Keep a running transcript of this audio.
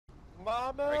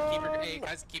Alright, keep your, hey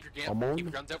guys, keep your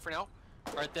guns out for now.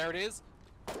 Alright, there it is.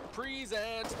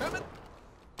 Present.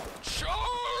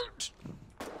 Charge!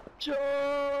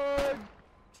 Charge!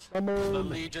 The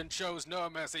Legion shows no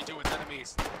mercy to its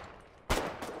enemies.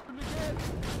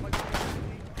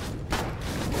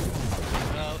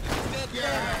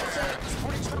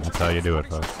 That's how you do it,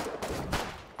 folks.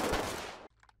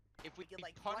 If we could,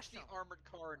 like, punch the armored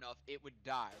car enough, it would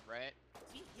die, right?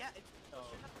 Yeah, if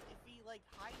we like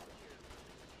hide here.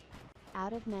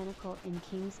 Out of manacle in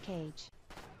King's Cage.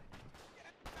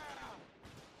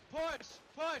 Push!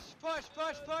 Push! Push!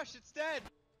 Push! Push! It's dead!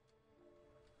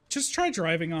 Just try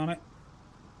driving on it.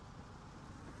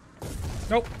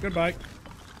 Nope, goodbye.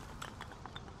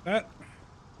 That,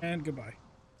 and goodbye.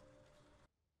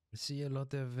 I see a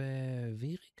lot of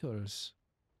vehicles.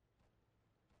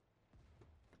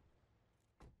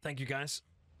 Thank you, guys.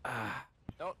 Ah.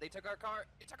 No, they took our car.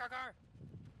 They took our car.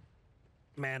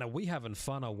 Man, are we having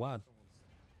fun or what?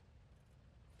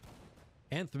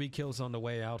 And 3 kills on the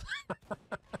way out.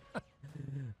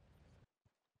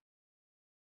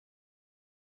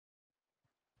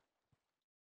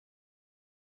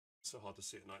 So hard to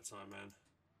see at night time, man.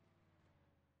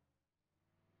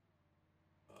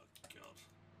 Oh, God.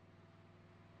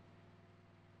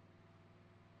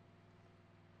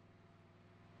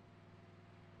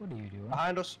 What are you doing?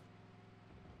 Behind us.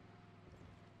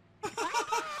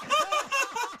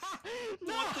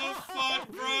 What the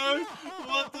fuck, bro?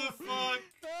 What the fuck?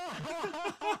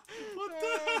 What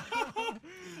the hell?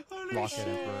 Holy Lock shit. it,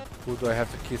 Emperor. Who do I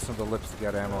have to kiss on the lips to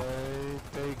get ammo?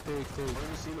 Take.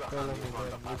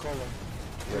 Call him.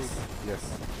 Yes, yes.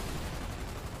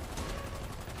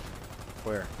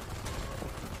 Where?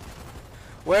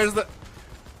 Where's the...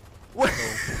 Where?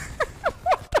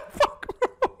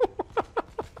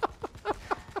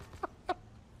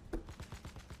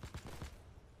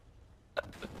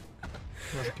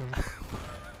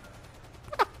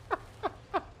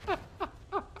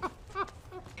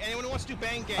 Anyone who wants to do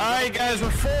bang gang? Alright guys, we're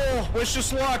full. Wish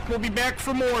us luck. We'll be back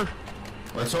for more.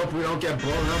 Let's hope we don't get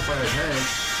blown up by a tank.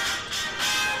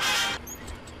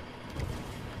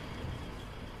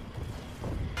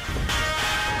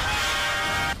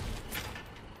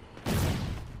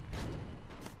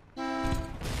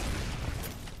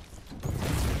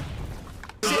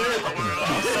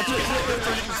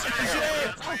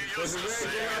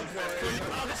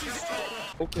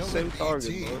 Focus same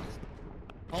target, bro.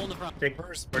 Hole in the front.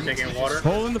 We're taking water.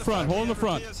 Hole in the front, hole in the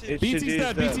front. BT's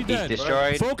dead, BT dead.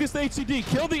 destroyed. Focus the HCD,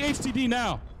 kill the HCD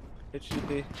now.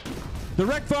 HCD.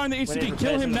 Direct fire on the HCD,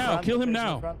 kill him now, kill him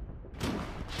now.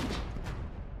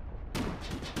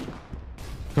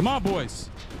 Come on, boys.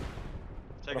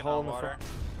 Taking hole in the water.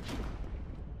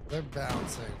 They're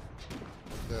bouncing.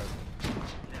 Good.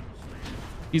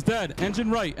 He's dead. Engine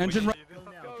right, engine right.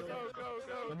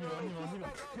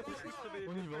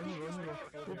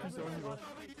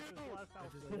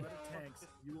 Tanks,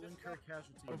 you will incur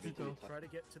casualties. Try to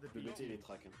get to the BT.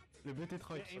 Le BT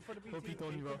track. Oh putain,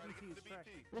 on y va.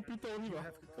 Oh putain, on y va.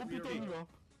 Oh putain, on y va.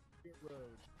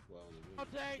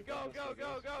 Battle tank, go!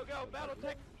 Battle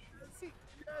tank!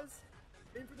 Yes!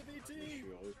 Aim for the BT!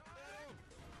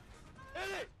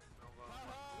 Hit it!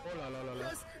 Oh là là là là.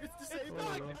 Yes! It's disabled! Oh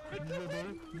là là.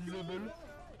 Disable.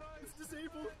 It's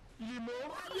disabled! Il est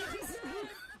mort. Yes!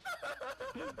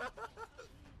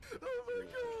 Oh my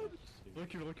god!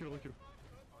 Recule.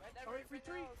 Alright,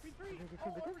 retreat!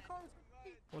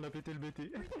 On a pété le BT.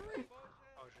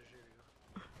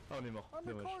 Ah, on est mort.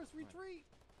 Dommage. Retreat!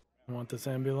 I want this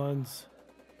ambulance.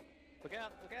 Look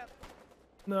out!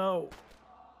 No.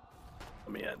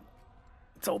 Let me in.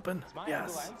 It's open.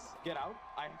 Yes. Get out.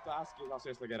 I have to ask you. No,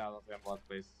 seriously, get out of the ambulance,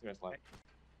 please. Seriously.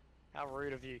 How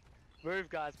rude of you. Move,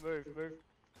 guys, move.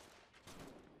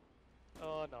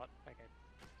 Oh, not. Okay.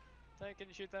 Tank, can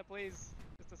you shoot that, please?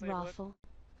 Just disable it. Raffle.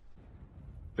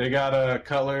 They got a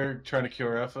Cutler trying to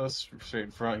QRF us straight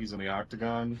in front. He's in the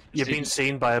octagon. You've been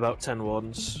seen by about 10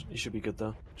 wardens. You should be good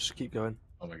though. Just keep going.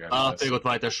 Oh my god.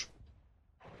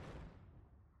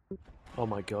 Oh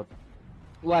my god.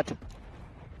 What?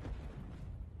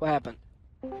 What happened?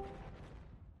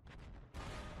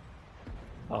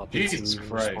 Oh, Jesus BT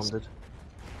Christ. responded.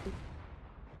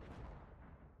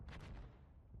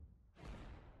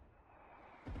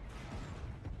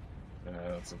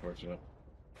 Yeah, that's unfortunate.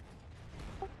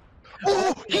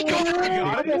 Oh, he got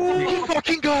it! He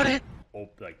fucking got it!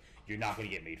 Like, you're not gonna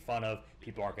get made fun of.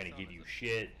 People aren't gonna give you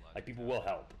shit. Like, people will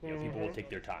help. You know, people will take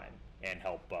their time and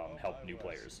help new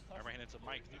players. I ran into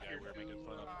Mike, the guy we were making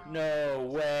fun of. No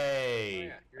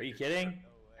way! Are you kidding?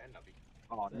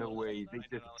 Oh, no way. They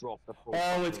just dropped the whole...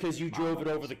 Oh, it's because you drove it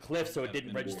over the cliff, so it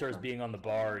didn't register as being on the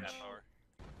barge.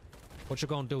 What you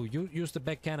gonna do? You use the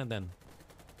back cannon then.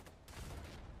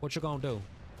 What you gonna do?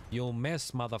 You'll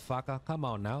miss, motherfucker. Come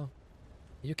on now.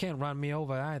 You can't run me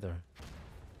over either.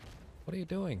 What are you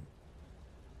doing?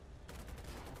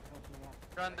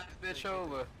 Run that bitch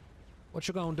over. What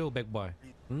you gonna do, big boy?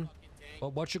 Hmm?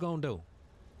 What you gonna do?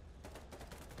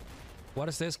 What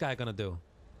is this guy gonna do?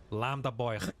 Lambda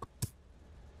boy.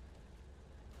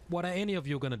 What are any of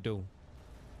you gonna do?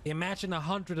 Imagine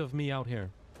 100 of me out here.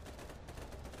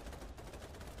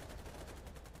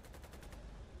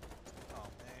 Oh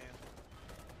man.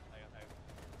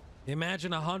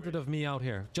 Imagine 100 of me out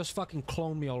here. Just fucking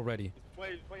clone me already.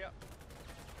 Wait up.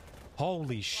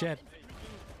 Holy shit.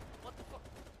 What the fuck?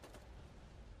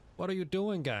 What are you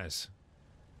doing, guys?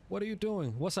 What are you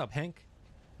doing? What's up, Hank?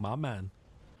 My man.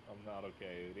 I'm not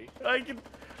okay, Udi. I can.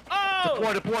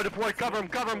 Oh! Deploy, cover him,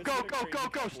 go,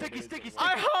 sticky.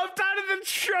 I hopped out of the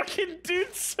truck and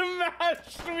dude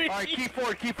smashed me! Alright, keep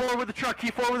forward with the truck,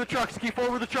 keep forward with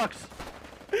the trucks.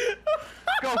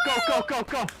 Go.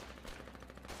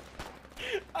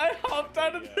 I hopped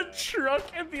out of the truck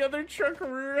and the other truck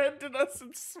rear-ended us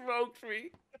and smoked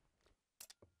me.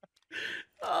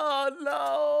 Oh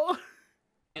no!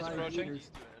 He's approaching.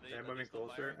 They're moving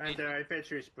closer, and the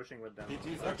infantry is pushing with them.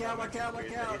 Watch out.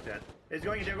 They're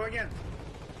going in.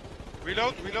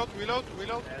 Reload.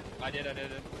 I did.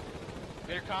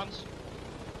 Here comes.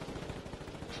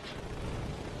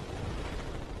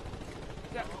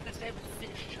 Yeah, let's save the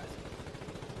finish.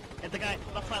 Hit the guy.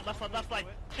 Left side.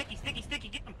 Sticky,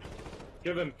 get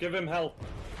him. Give him help.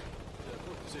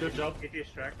 Good job. Get his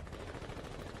track.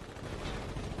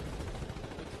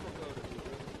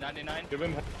 99. Give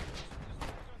him help.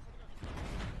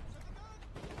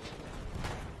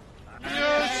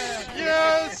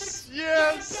 Yes!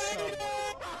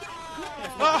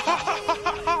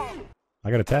 I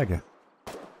gotta tag you.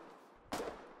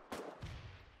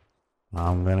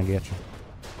 I'm gonna get you.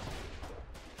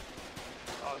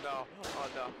 Oh no.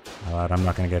 Alright, I'm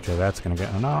not gonna get you. That's gonna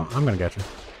get. No, I'm gonna get you.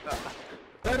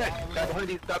 Guy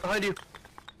behind you.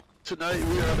 Tonight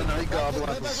we are the night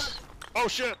goblins. Oh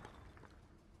shit!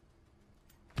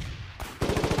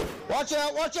 Watch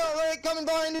out, Ray, coming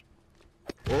behind you!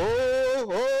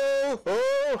 Oh!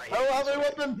 I have a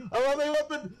weapon!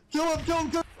 Kill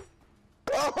him!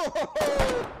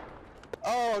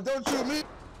 Oh, don't shoot me!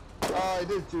 Oh, I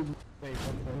did shoot me.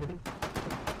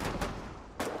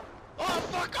 Oh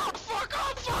fuck!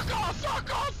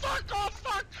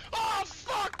 Oh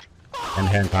fuck!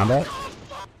 Hand-to-hand combat?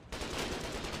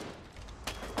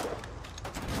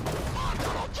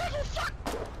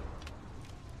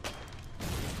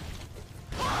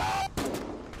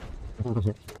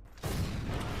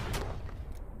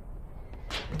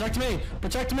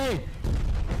 Protect me!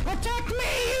 Protect me,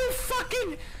 you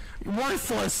fucking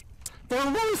worthless! They're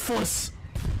worthless!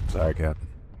 Sorry, Cap.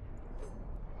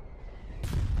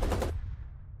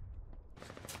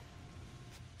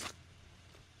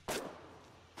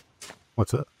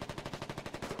 What's up?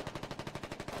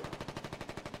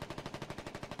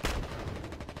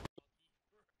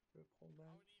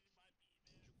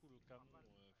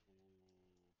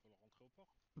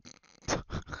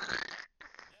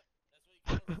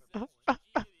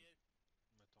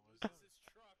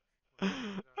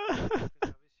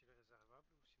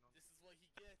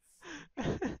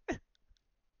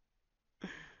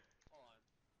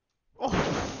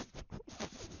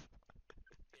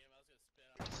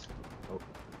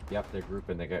 Yep, they're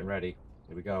grouping, they're getting ready.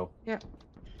 Here we go. Yep.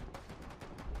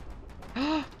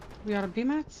 We got a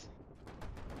BMAX?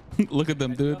 Look at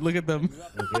them, dude. Look at them.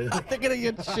 They're gonna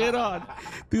get shit on.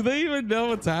 Do they even know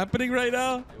what's happening right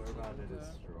now?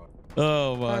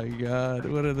 Oh my god.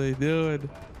 What are they doing?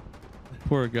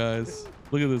 Poor guys.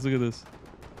 Look at this. Look at this.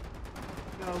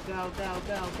 Go.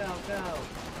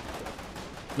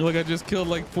 Look, I just killed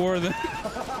like 4 of them.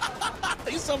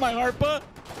 You saw my harpa?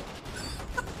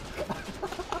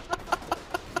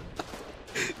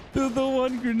 Dude, the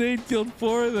one grenade killed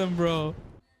 4 of them, bro.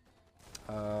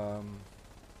 Hold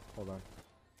on.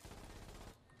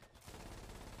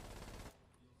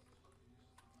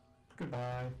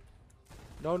 Goodbye.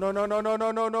 No. There's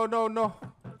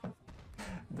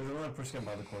another person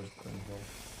by the course.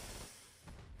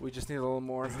 We just need a little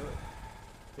more.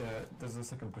 Yeah, there's a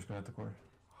second pushman at the core.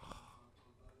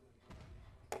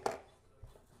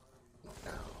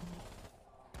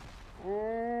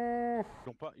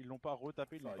 Ils l'ont pas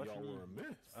retapé, ils l'ont pas fini.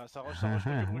 Ah, ça rush,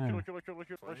 recule.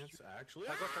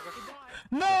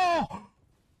 No!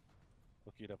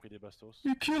 Ok, il a pris des bastos.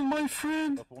 You killed my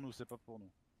friend! C'est pas pour nous.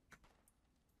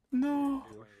 No!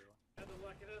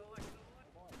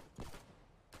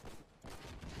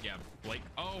 Yeah, Blake.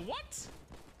 Oh, what?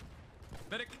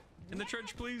 Medic. In the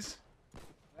trench, please.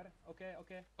 Okay,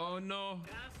 okay. Oh no.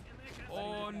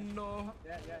 Oh no.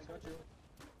 Yeah, got you.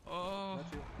 Oh,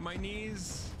 my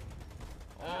knees.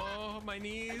 Oh, my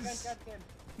knees.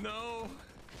 No.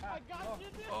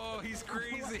 Oh, he's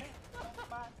crazy.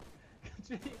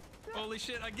 Holy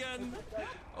shit, again.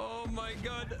 Oh my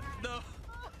god. No.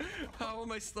 How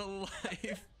am I still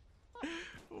alive?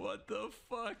 What the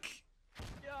fuck?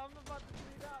 Yeah, I'm about to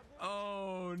bleed out, dude.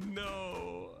 Oh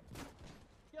no.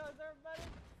 Yo, is there a medic?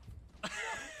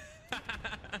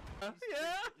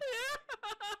 Yeah.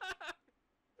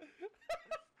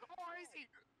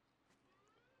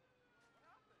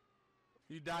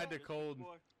 You died to cold.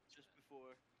 Just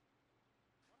before.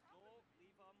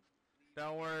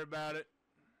 Don't worry about it.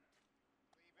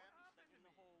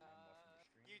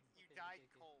 You died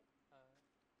cold.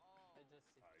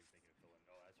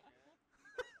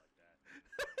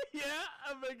 Yeah,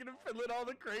 I'm making him fill in all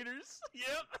the craters.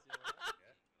 Yep.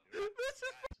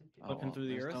 Looking through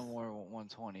the there's earth. no more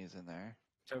 120s in there.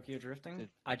 Tokyo drifting. Did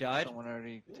I died. someone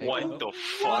already take What it? the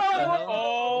fuck?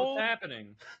 Oh. What's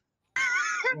happening?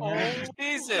 Oh,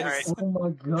 Jesus! Oh my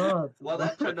god. Well,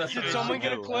 that turned us Did into someone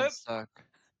get a two. clip? Unstuck.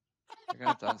 You're gonna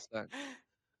have to unstuck.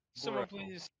 Someone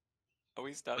please. Are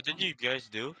we stuck? What did you guys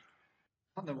do?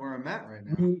 I don't know where I'm at right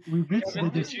now. We reached the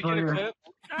Did you get a destroyer. clip?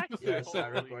 Yes, I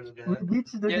recorded We that.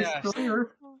 reached the Yes.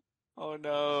 destroyer. Oh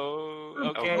no.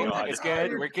 Okay, God. it's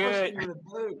good. We're good.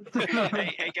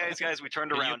 Hey guys, we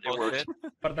turned around. It worked.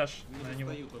 Продаж на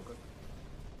него.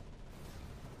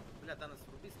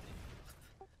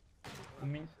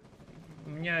 У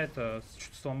меня это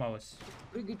что-то сломалось.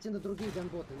 Прыгайте на другие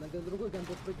ганботы. На другой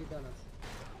ганбот прыгай до нас.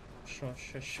 Шо,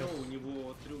 щас. У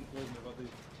него трюм полной воды.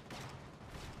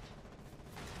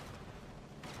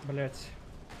 Блять.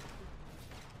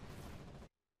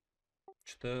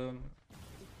 Что-то...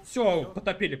 Все,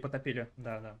 потопили.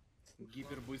 Да.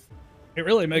 Гипербыстро. It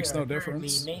really makes no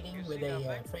difference.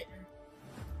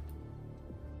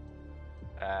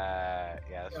 Yeah.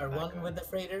 We are one with the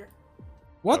freighter.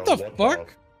 What the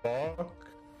fuck?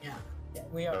 Yeah,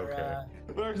 we are.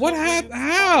 What happened?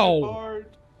 How?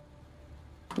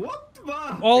 What the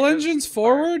fuck? All engines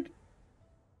forward?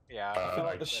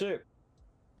 Yeah. The ship.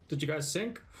 Did you guys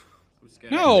sink?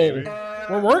 No.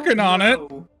 We're working on it.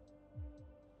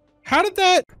 How did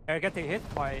that? Getting hit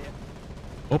by...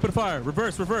 Open fire.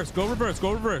 Reverse. Go reverse.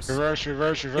 Reverse.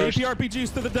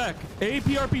 APRPGs to the deck.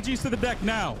 APRPGs to the deck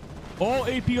now. All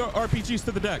APRPGs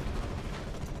to the deck.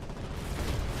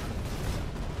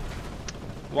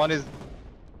 One is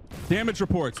Damage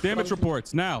reports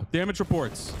now. Damage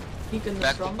reports.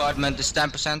 back compartment is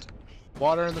 10%.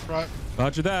 Water in the front.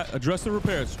 Roger that. Address the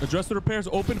repairs.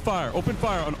 Open fire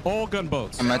on all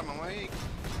gunboats.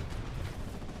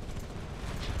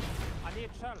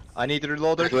 I need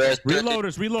reloaders.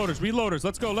 Reloaders.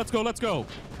 Let's go.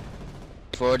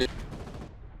 40.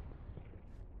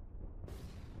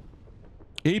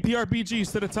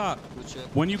 APRPGs to the top.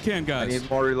 When you can, guys. I need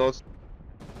more reloads.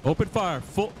 Open fire.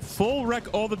 Full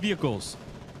wreck all the vehicles.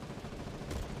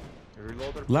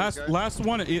 Reloader, Last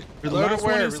one. Reloader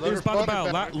where? Is Reloader by the bow. front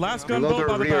or back? Last gunboat Reloader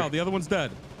by the rear. bow. The other one's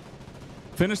dead.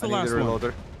 Finish the I need last the one.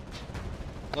 reloader.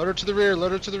 Loader to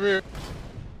the rear.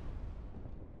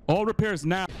 All repairs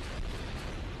now.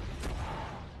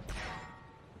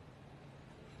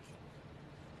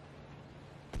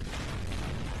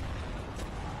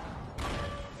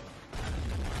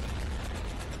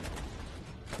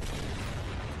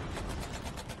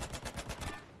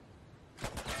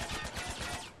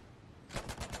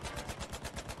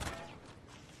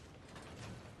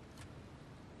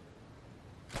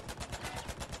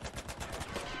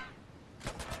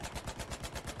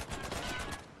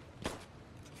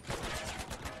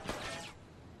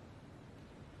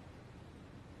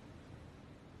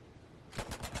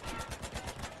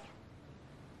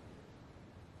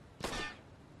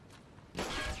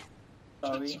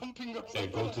 Okay,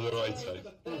 go to the right side.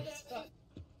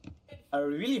 I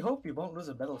really hope we won't lose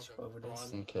a battleship over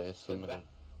this. Okay, so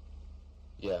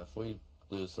yeah, if we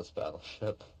lose this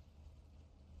battleship.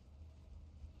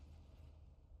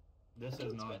 This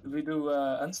is not. We do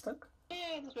unstuck? Yeah,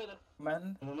 that's better.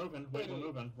 Man, We're moving.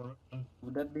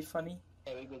 would that be funny?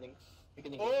 Yeah, we're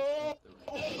getting. Oh!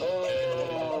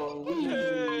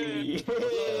 Yay!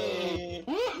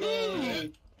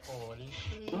 Yay! Holy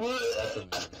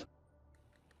shit.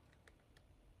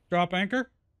 Drop anchor.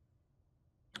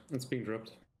 It's being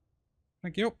dropped.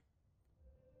 Thank you.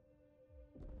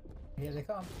 Here they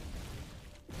come.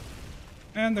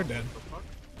 And they're dead.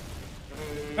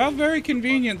 How very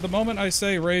convenient. The moment I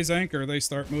say raise anchor, they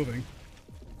start moving.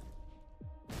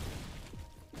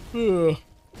 Ugh.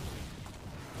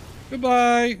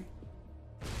 Goodbye.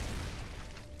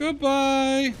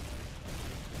 Goodbye.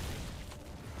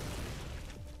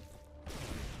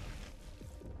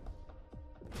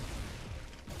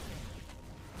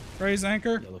 Raise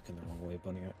anchor. You're looking the wrong way,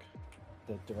 Bunyak.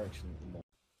 The direction.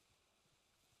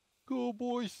 Go,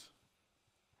 boys.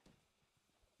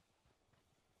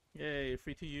 Yay,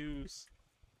 free to use.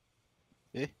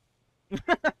 Eh?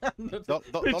 don't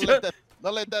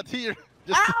let that here.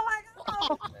 Just... Oh my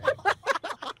god!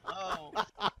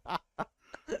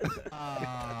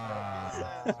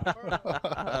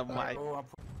 My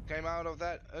came out of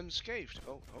that unscathed.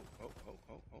 Oh,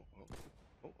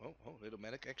 little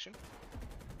medic action.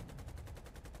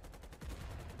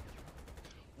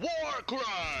 War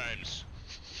crimes!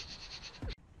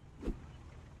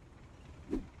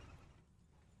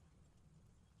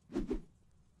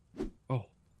 Oh.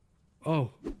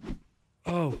 Oh.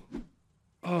 Oh.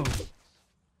 Oh.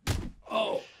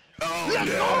 Oh.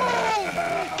 Let's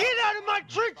go! Get out of my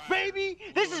trench, baby!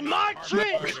 This is my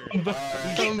trench! Get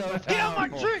out of my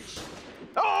trench!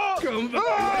 Oh! Come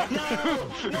back!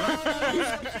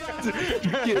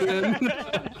 Get in.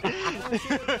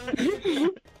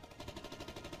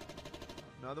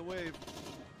 Another wave.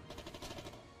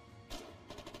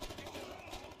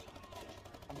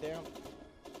 I'm down.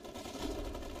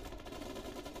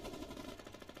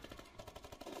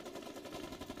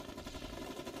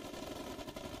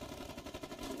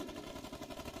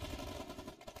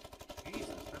 Jesus,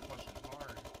 they're pushing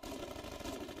hard.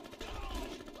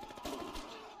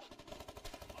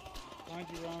 Behind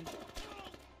you, Ron.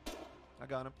 I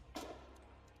got him.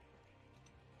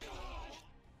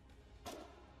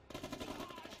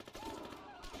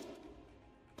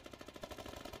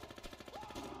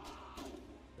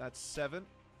 That's 7.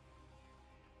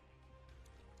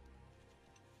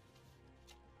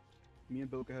 Me and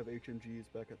Boca have HMGs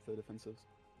back at the defensives.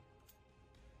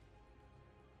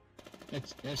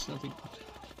 That's nothing.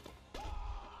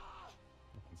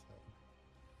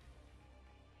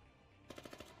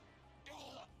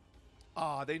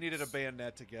 Ah, they needed a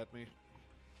bayonet to get me.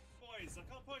 Boys, I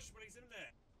can't push when he's in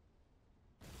there.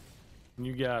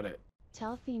 You got it.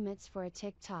 Tell Femits for a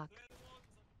TikTok.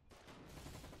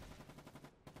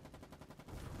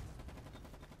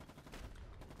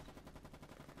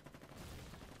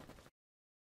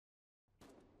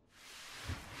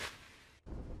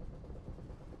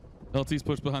 LT's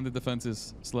pushed behind the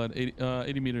defenses. Sled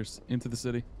 80 meters into the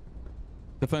city.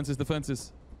 Defenses,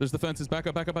 defenses. There's defenses. Back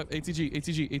up, back up, back. ATG,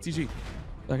 ATG, ATG.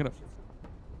 Back it up.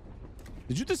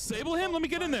 Did you disable him? Let me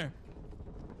get in there.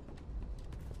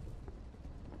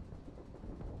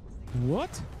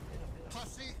 What?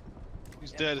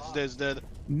 He's dead, he's dead, he's dead.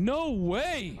 No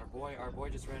way. Our boy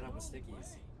just ran out with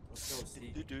stickies. Let's go,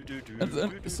 Steve.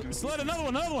 Sled, another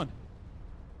one, another one.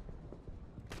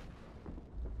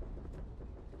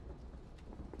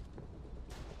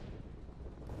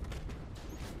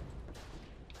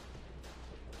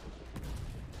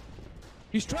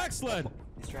 He's tracked, Sled.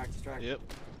 He's tracked, he's tracked. Yep.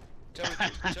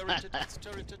 Turreted, it's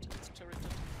turreted, it's turreted.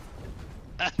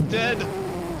 Dead.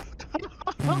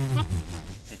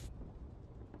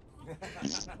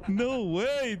 No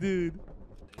way, dude.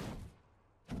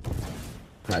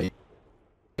 Hi.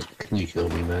 Can you kill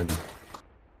me, man?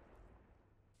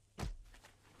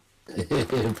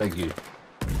 Thank you.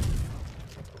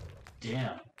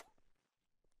 Damn.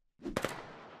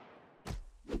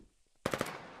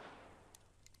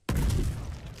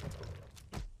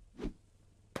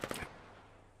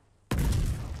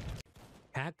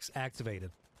 Hacks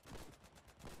activated.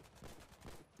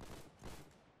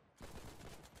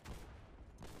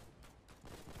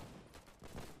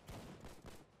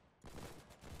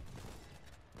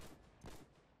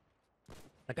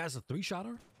 That guy's a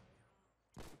 3-shotter?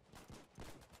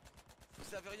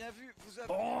 Vous avez rien vu, vous avez...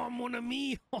 Oh, mon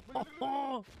ami!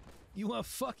 You are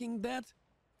fucking dead?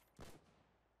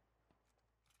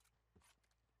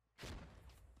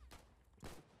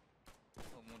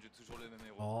 Oh mon dieu, toujours le même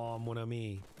héros. Oh, mon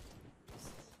ami.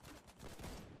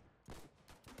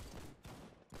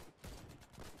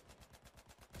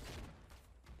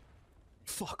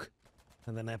 Fuck.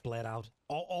 And then that bled out.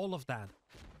 All of that.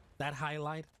 That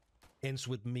highlight ends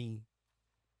with me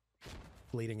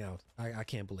bleeding out. I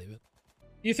can't believe it.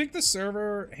 You think the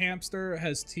server hamster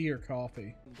has tea or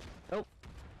coffee? Nope.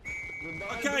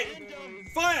 Okay,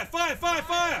 fire, fire, fire,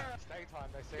 fire! It's daytime,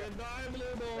 they see us.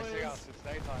 They see us, it's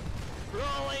daytime.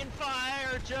 Rolling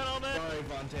fire, gentlemen! Sorry,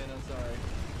 Fontana, sorry.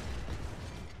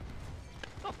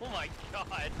 Oh my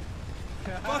god.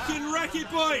 Fucking wreck it,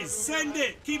 boys! Send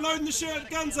it! Keep loading the shit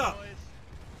guns up!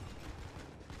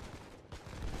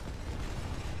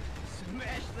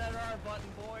 Smash that R button,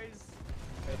 boys!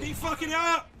 Keep fucking it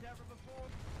up!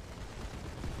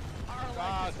 R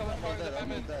like someone's going with the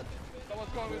mammoth.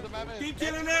 Someone's going with the mammoth. Keep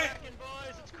killing it!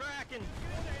 Boys, it's cracking.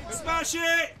 Smash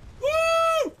it!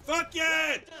 Woo! Fuck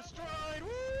yeah! Destroyed. Woo!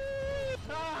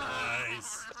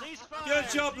 Nice. Good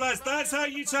job, lads. That's how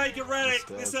you take a relic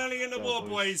this early in the war,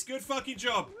 boys. Good fucking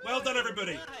job. Well done,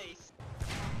 everybody. Nice.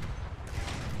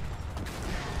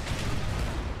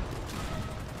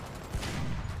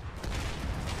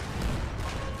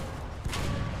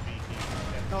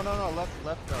 No, left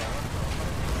go.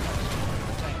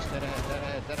 Tanks, dead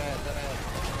ahead.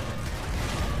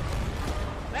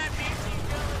 That BC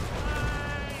kill is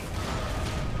mine.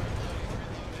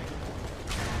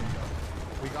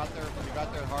 We got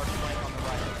their hard flank on the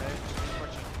right, okay?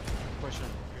 Just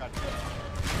pushing. We got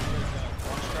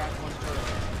one strap, one turret.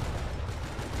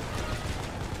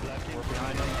 We're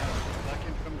behind them. Black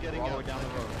income getting all the way down the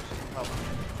road. Cover.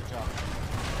 Good job.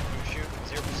 You shoot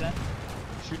 0%.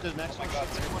 Shoot the next one.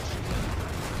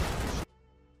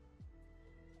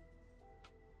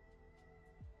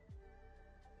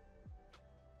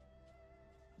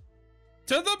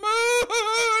 To the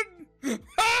moon!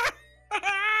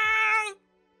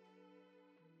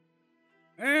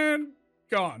 And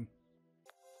gone.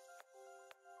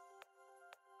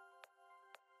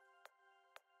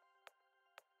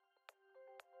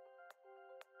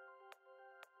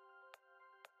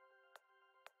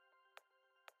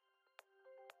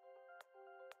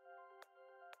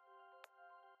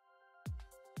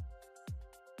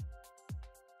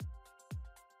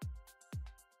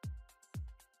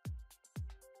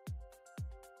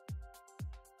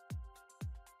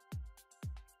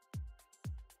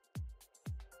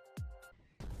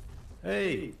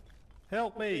 Hey,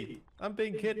 help me! I'm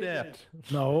being kidnapped.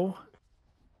 No.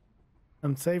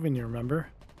 I'm saving you, remember?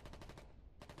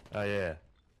 Oh yeah.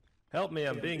 Help me!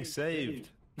 I'm being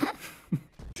saved.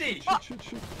 See,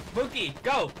 Bookie,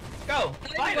 go,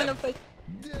 fight him.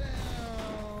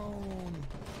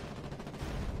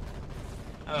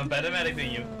 I'm a better medic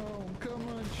than you. Come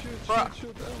on,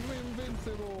 shoot. I'm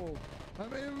invincible.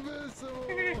 I'm invincible.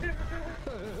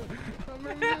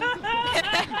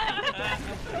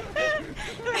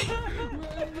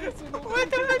 What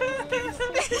the fuck is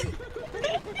this?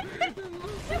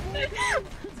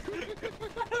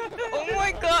 Oh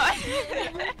my god!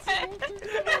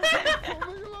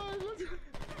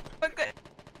 Oh my god!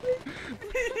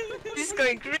 This is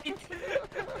going great!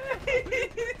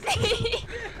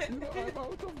 I'm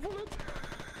out of bullets.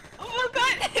 Oh my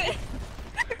god!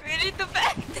 We need to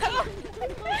back down!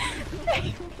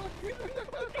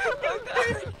 Oh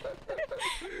god!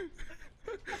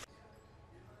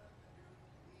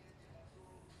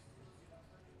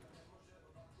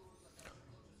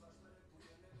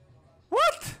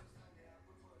 What?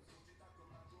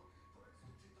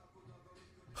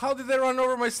 How did I run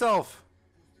over myself?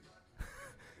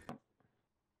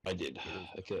 I did.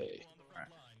 Okay.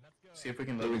 See if we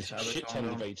can There load was this shit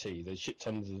tons of AT. There's shit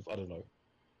tons of, I don't know,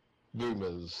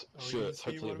 boomers, shirts,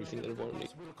 hopefully everything that everyone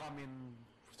needs.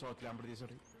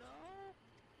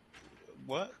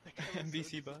 What?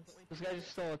 NBC bus? This guy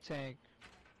just stole a tank.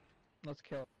 Let's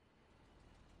kill.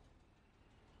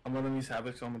 I'm letting these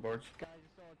havocs on the boards.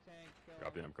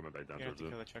 Copy, I'm coming back down towards it.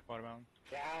 Kill the check waterbound.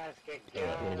 Alright,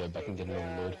 I'm gonna go back and get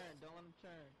another load. Don't let him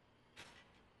turn.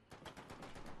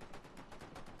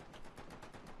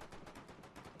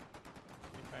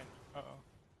 Okay. Uh-oh.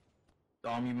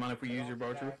 Dom, you mind if we use your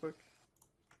barge real quick?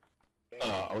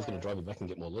 I was gonna drive it back and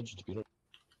get more lodges to be honest.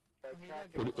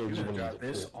 You got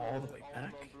this all the way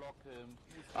back?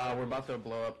 We're about to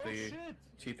blow up the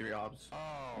T3 obs.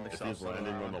 On the If south he's side.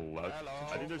 landing on the left,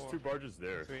 I think there's two barges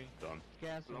there. Done.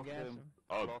 Gas him, gas him.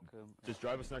 Oh, just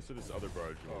drive us next to this other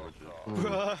barge.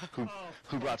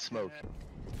 Who brought smoke?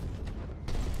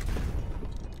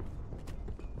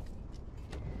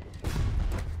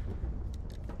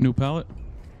 New pallet.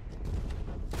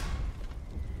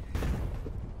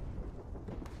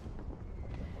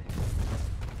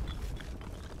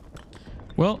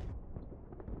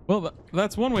 Well,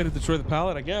 that's one way to destroy the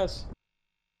pallet, I guess.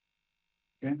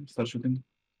 Okay, start shooting.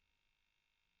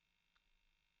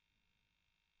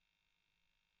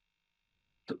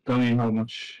 Tell me how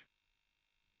much.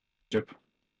 Chip.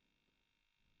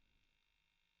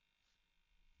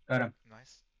 Got him.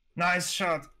 Nice. Nice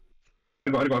shot.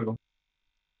 I go.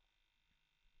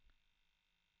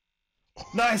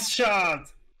 Nice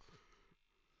shot.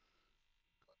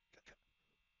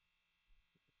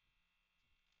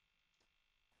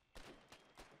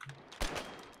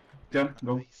 Yeah,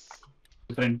 go.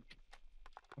 The train.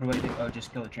 What do I do? Oh,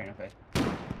 just kill the train, okay.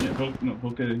 Yeah, go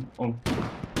get it. All.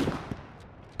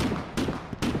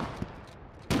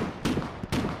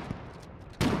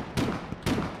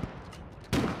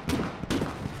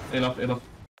 Elaf.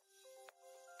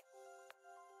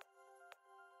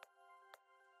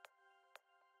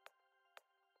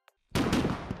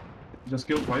 Just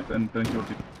kill fight and then kill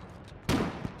team.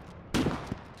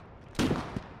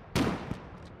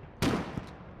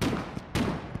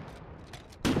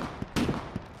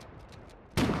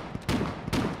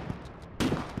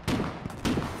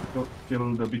 Go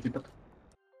kill the BT pet.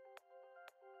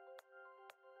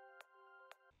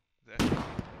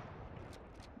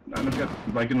 No, look at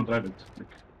I cannot drive it.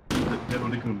 Like, they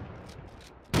already killed me.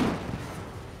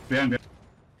 Behind.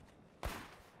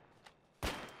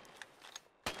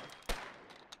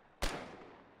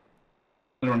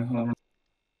 Another one.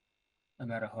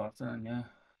 I'm at a Hawthorne, yeah.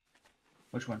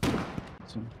 Which one?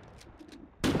 This one.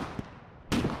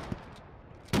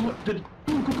 Oh, go.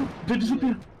 They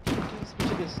disappear.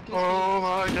 Oh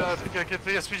my god, okay, get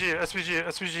the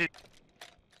SPG.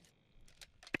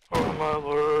 Oh my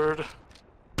lord.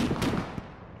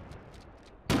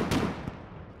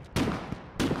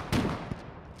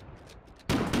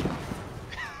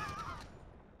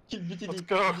 Let's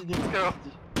go.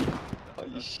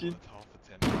 Oh shit.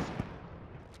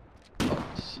 Oh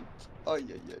shit. Oh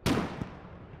yeah.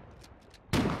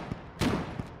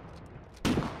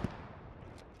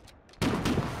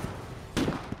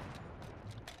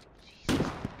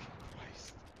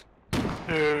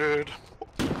 Dude.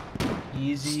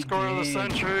 Easy Score of the game.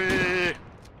 century.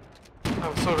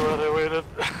 I'm so glad I waited.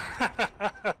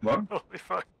 What? Holy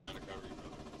fuck.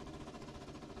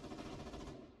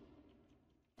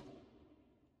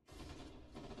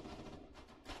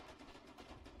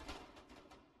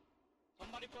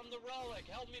 Somebody from the relic,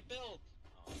 help me build.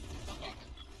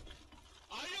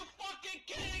 Are you fucking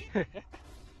kidding?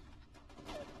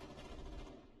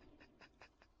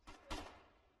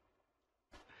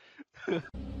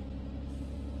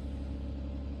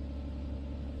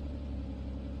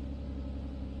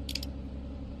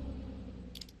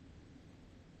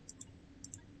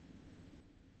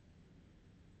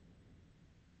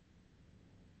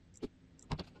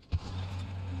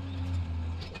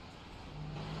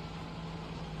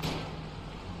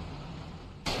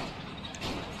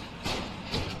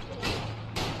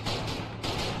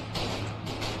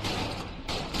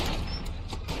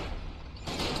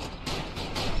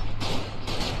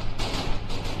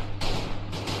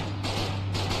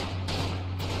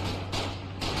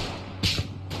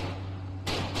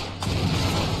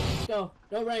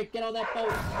 Go, Ray, get on that boat.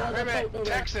 Wait a minute,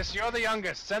 Texas, you're the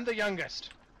youngest. Send the youngest.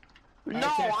 No,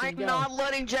 I'm not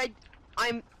letting Jake.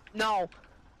 No.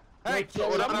 Hey,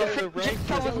 what I'm gonna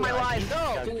tell with my life.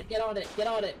 No. Get on it.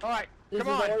 All right, This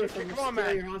come is on, an order from come on,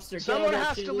 superior man. officer. Get Someone on that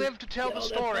has to Chili. live to tell Get the on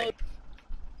that story. boat.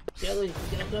 Chili,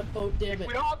 get on that boat, damn it. If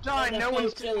we all die, Get on that no boat,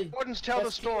 one's Chili. wouldn't tell the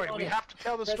Press Q story. on We it. have to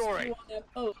tell the Press story. Q on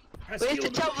that boat. Press We Q have to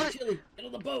on tell the boat, Chili. Get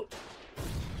on the boat.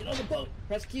 Get on the boat.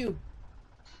 Press Q.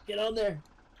 Get on there.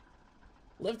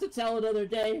 Live to tell another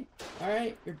day.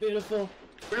 Alright, you're beautiful.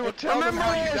 We will tell them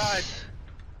how you died.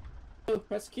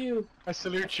 Press Q. I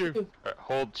salute you.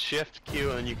 Hold Shift Q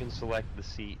and then you can select the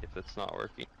seat if it's not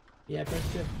working. Yeah, press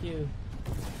Shift Q.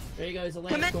 There you go, he's a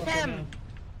land Command corporal him! now.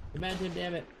 Command him,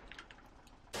 damn it.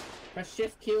 Press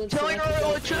Shift Q and Telling select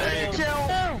her the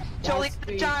Tilly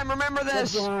the time, remember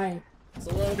this! Goodbye. It's a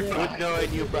little bit. Good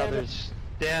knowing you, brothers.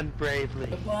 Stand bravely.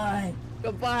 Goodbye.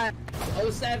 Goodbye.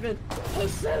 07.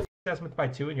 07. Assessment by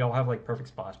 2 and y'all have like perfect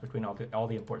spots between all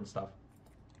the important stuff.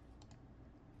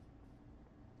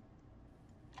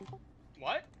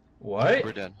 What? What?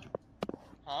 We're done.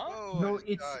 Huh? No,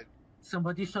 it's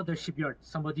somebody shot the shipyard.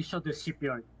 Somebody shot the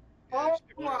shipyard. Oh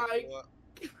my!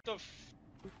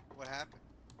 What happened?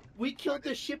 We killed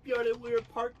the shipyard and we were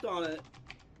parked on it.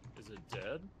 Is it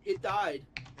dead? It died.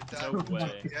 No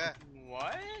way. Yeah.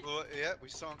 What? Well, yeah, we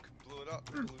sunk and blew it up.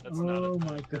 That's not Oh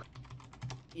my god.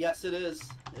 Yes, it is.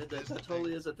 That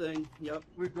totally is a thing. Yep.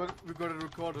 We got it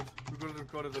recorded. We got it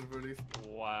recorded and released.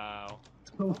 Wow.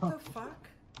 What the fuck?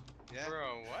 Yeah.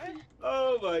 Bro, what?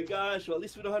 Oh my gosh. Well, at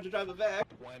least we don't have to drive it back.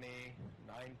 20,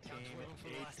 19,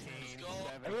 18,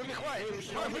 Everyone be quiet. Be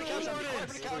quiet for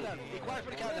the countdown. Be quiet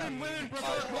for the countdown. Women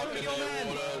prefer colonial men.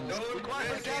 Be quiet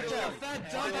for the countdown.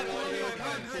 Done that colonial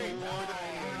country.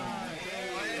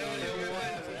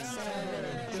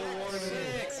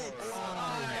 6,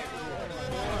 5,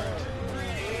 4, 3.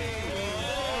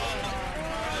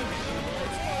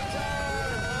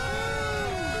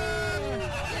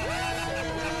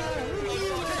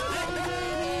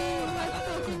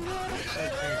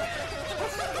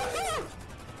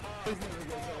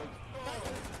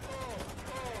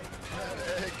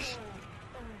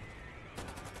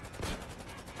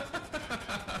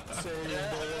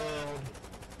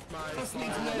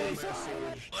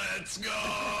 Let's go!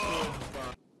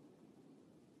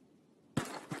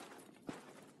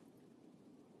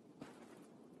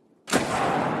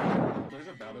 There's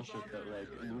a battle battleship that like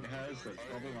Luke has that's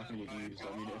probably not going to get used. I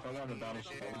mean, if I wanted a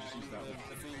battleship, I would just use that one.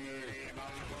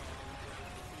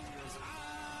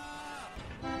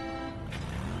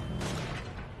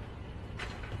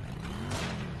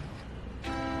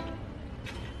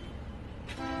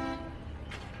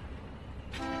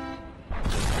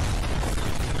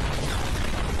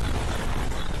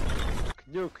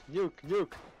 Nuke, nuke,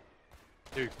 nuke.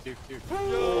 Nuke, nuke, nuke.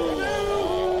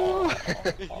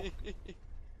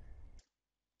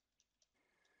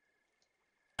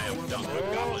 I have dumped a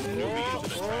goblin newbie into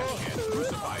the trash can,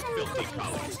 crucified filthy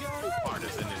colleagues,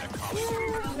 partisan in a collie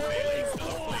group, melee to the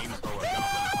flamethrower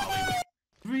goblin collie.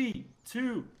 3,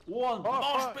 2, 1.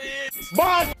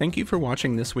 Thank you for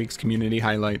watching this week's community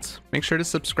highlights. Make sure to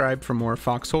subscribe for more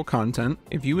Foxhole content.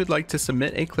 If you would like to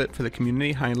submit a clip for the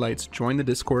community highlights, join the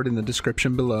Discord in the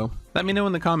description below. Let me know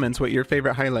in the comments what your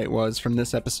favorite highlight was from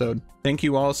this episode. Thank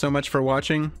you all so much for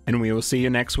watching, and we will see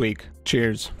you next week.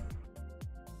 Cheers.